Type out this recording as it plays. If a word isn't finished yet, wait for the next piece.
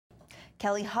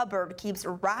Kelly Hubbard keeps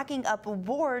racking up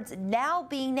awards, now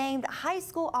being named High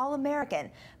School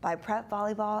All-American by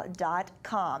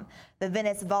PrepVolleyball.com. The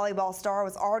Venice volleyball star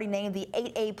was already named the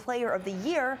 8A Player of the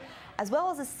Year, as well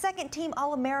as a second-team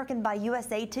All-American by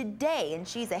USA Today, and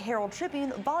she's a Herald Tribune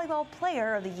Volleyball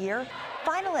Player of the Year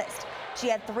finalist. She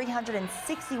had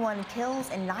 361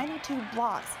 kills and 92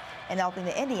 blocks in helping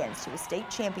the Indians to a state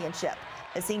championship.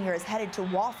 The senior is headed to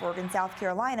Wofford in South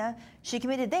Carolina. She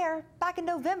committed there back in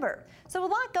November. So a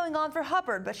lot going on for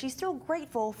Hubbard, but she's still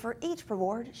grateful for each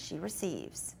reward she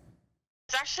receives.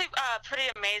 It's actually pretty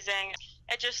amazing.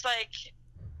 It just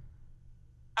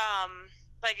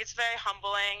it's very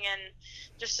humbling, and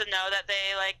just to know that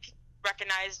they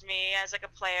recognized me as a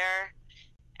player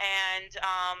and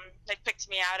picked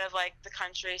me out of the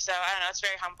country. So I don't know, it's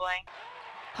very humbling.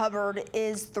 Hubbard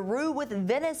is through with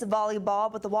Venice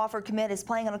volleyball, but the Wofford commit is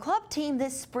playing on a club team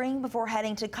this spring before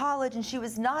heading to college, and she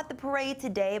was not at the parade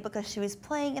today because she was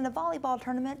playing in a volleyball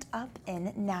tournament up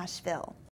in Nashville.